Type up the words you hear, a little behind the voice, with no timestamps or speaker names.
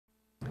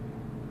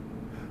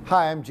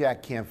Hi, I'm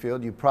Jack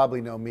Canfield. You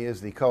probably know me as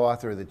the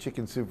co-author of the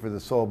Chicken Soup for the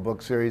Soul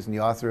book series and the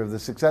author of the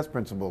Success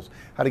Principles,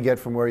 How to Get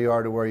From Where You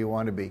Are to Where You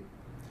Want to Be.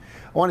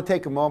 I want to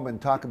take a moment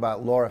and talk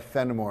about Laura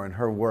Fenamore and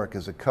her work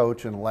as a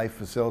coach and a life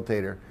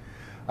facilitator.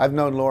 I've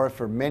known Laura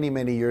for many,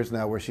 many years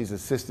now, where she's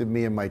assisted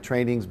me in my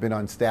trainings, been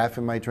on staff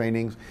in my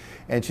trainings,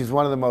 and she's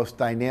one of the most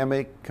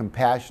dynamic,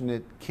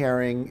 compassionate,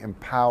 caring,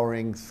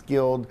 empowering,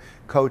 skilled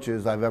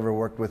coaches I've ever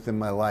worked with in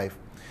my life.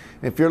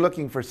 And if you're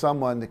looking for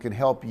someone that can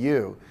help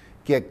you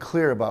get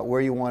clear about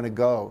where you want to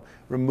go,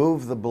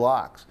 remove the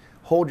blocks,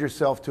 hold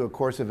yourself to a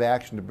course of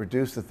action to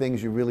produce the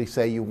things you really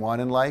say you want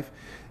in life,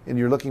 and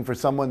you're looking for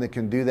someone that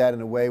can do that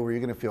in a way where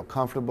you're going to feel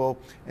comfortable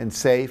and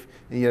safe,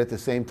 and yet at the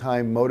same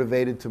time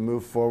motivated to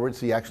move forward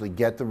so you actually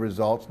get the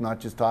results, not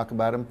just talk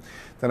about them,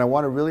 then I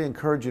want to really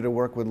encourage you to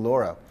work with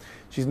Laura.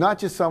 She's not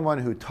just someone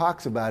who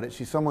talks about it,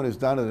 she's someone who's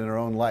done it in her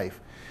own life.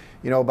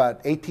 You know, about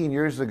 18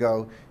 years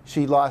ago,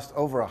 she lost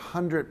over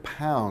 100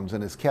 pounds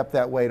and has kept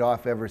that weight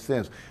off ever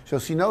since. So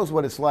she knows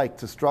what it's like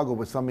to struggle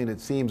with something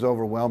that seems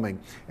overwhelming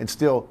and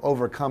still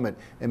overcome it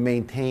and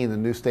maintain a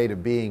new state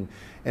of being.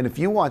 And if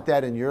you want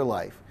that in your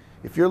life,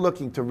 if you're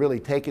looking to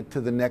really take it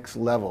to the next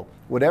level,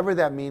 whatever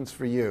that means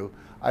for you,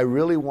 I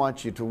really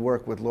want you to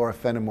work with Laura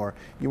Fenamore.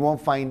 You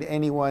won't find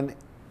anyone,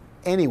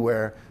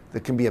 anywhere,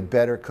 that can be a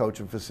better coach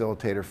and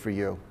facilitator for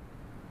you.